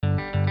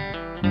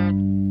Hi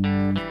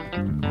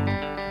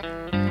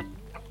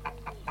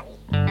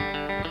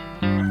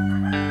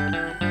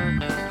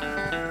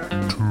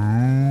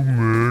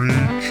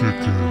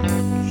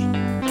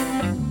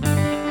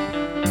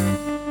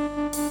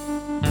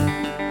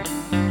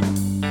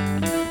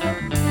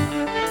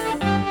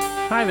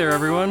there,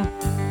 everyone.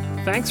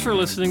 Thanks for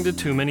listening to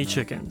Too Many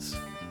Chickens.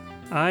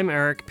 I'm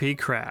Eric P.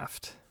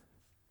 Kraft.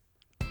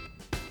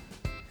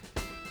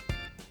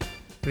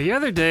 The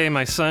other day,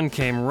 my son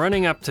came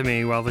running up to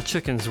me while the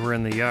chickens were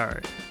in the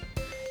yard.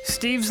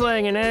 "Steve's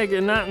laying an egg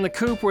and not in the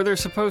coop where they're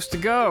supposed to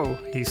go,"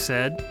 he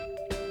said.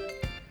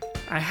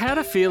 I had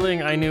a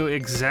feeling I knew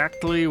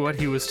exactly what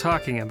he was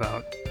talking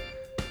about,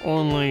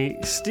 only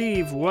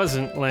Steve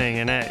wasn't laying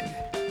an egg.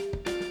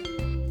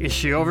 "Is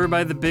she over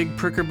by the big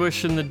pricker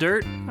bush in the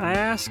dirt?" I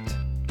asked.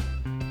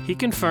 He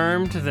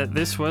confirmed that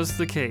this was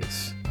the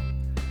case.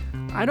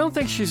 "I don't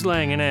think she's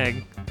laying an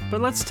egg, but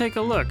let's take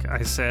a look,"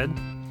 I said,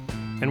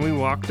 and we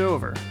walked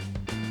over.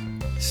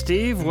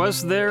 Steve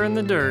was there in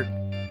the dirt,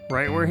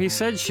 right where he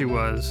said she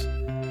was,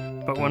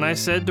 but when I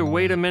said to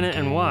wait a minute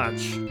and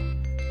watch,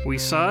 we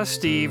saw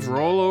Steve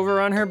roll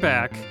over on her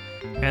back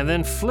and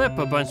then flip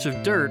a bunch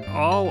of dirt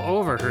all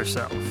over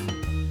herself.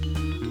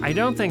 "I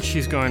don't think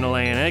she's going to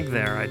lay an egg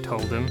there," I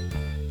told him.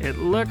 "It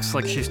looks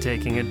like she's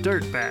taking a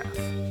dirt bath."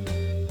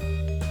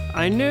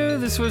 I knew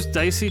this was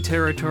dicey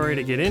territory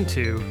to get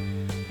into,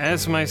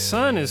 as my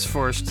son is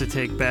forced to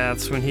take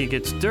baths when he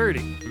gets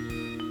dirty.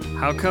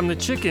 How come the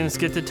chickens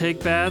get to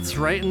take baths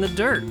right in the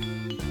dirt?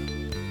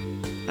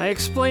 I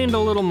explained a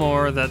little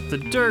more that the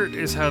dirt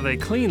is how they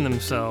clean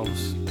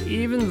themselves,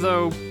 even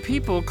though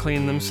people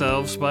clean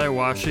themselves by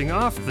washing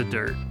off the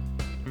dirt.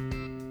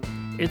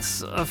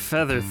 It's a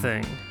feather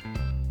thing.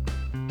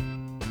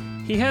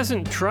 He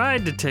hasn't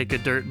tried to take a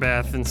dirt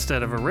bath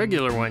instead of a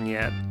regular one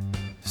yet,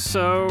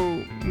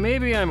 so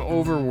maybe I'm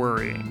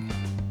over-worrying.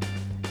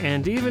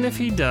 And even if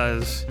he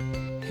does,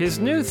 his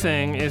new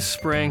thing is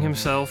spraying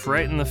himself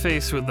right in the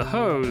face with the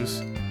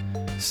hose,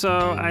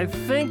 so I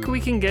think we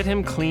can get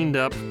him cleaned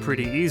up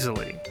pretty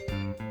easily.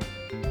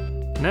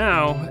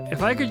 Now,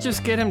 if I could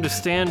just get him to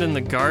stand in the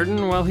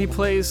garden while he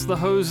plays the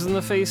hose in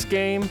the face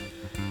game,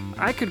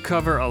 I could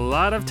cover a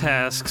lot of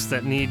tasks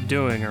that need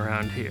doing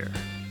around here.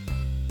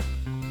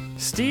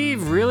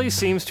 Steve really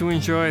seems to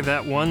enjoy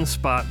that one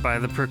spot by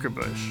the pricker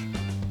bush.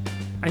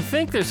 I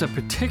think there's a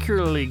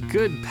particularly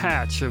good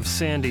patch of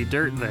sandy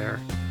dirt there,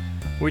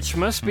 which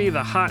must be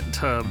the hot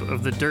tub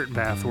of the dirt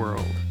bath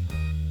world.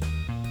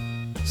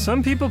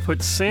 Some people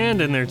put sand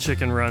in their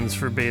chicken runs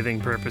for bathing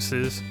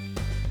purposes,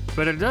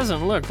 but it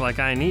doesn't look like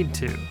I need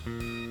to.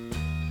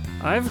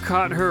 I've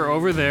caught her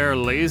over there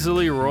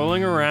lazily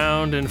rolling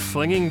around and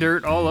flinging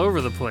dirt all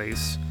over the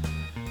place,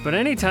 but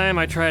anytime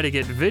I try to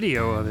get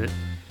video of it,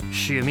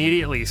 she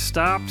immediately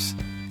stops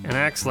and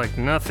acts like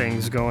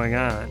nothing's going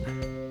on.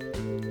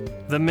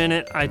 The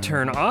minute I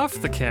turn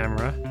off the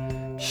camera,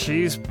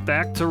 she's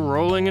back to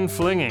rolling and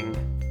flinging.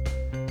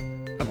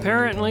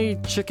 Apparently,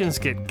 chickens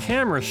get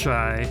camera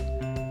shy,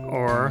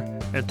 or,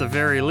 at the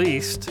very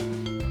least,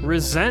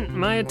 resent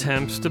my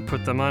attempts to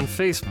put them on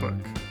Facebook.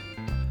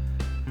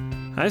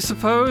 I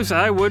suppose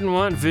I wouldn't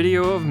want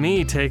video of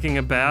me taking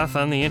a bath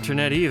on the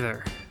internet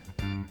either.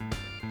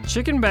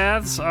 Chicken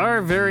baths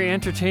are very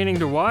entertaining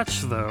to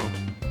watch, though.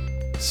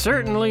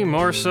 Certainly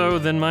more so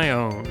than my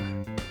own.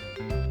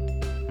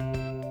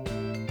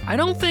 I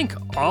don't think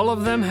all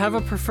of them have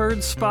a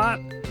preferred spot,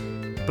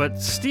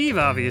 but Steve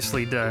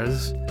obviously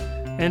does,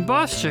 and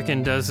Boss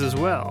Chicken does as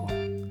well.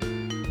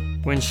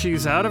 When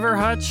she's out of her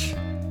hutch,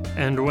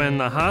 and when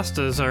the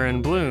hostas are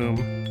in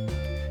bloom,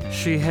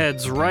 she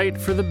heads right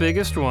for the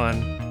biggest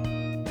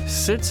one,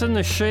 sits in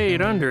the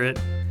shade under it,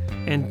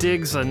 and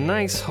digs a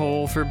nice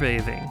hole for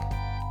bathing.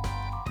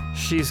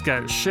 She's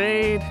got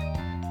shade,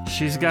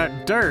 she's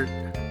got dirt,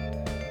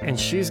 and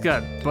she's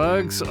got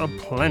bugs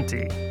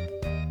aplenty.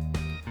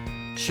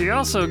 She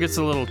also gets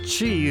a little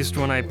cheesed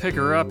when I pick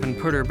her up and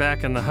put her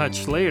back in the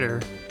hutch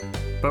later,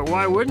 but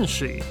why wouldn't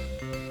she?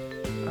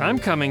 I'm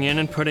coming in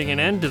and putting an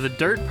end to the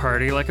dirt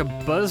party like a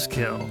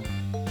buzzkill.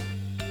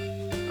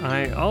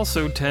 I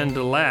also tend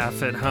to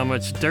laugh at how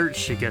much dirt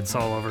she gets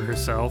all over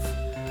herself,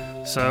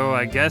 so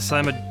I guess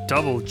I'm a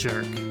double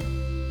jerk.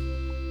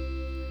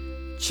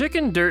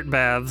 Chicken dirt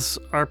baths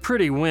are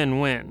pretty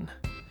win-win.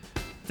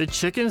 The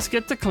chickens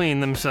get to clean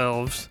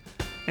themselves,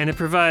 and it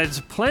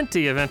provides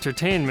plenty of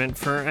entertainment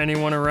for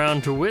anyone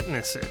around to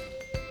witness it.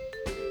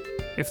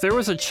 If there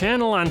was a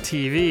channel on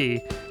TV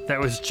that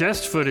was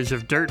just footage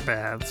of dirt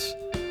baths,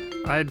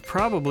 I'd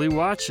probably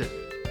watch it.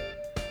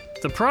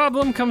 The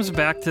problem comes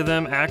back to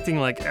them acting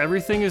like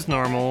everything is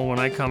normal when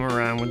I come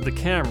around with the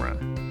camera.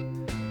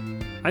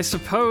 I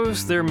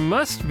suppose there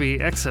must be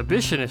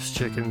exhibitionist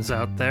chickens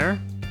out there.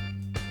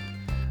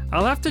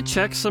 I'll have to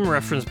check some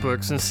reference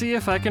books and see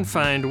if I can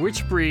find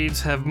which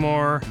breeds have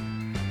more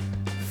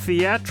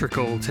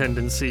theatrical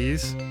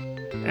tendencies.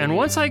 And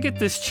once I get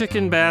this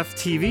chicken bath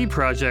TV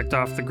project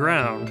off the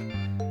ground,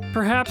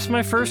 perhaps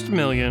my first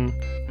million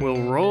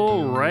will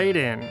roll right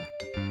in.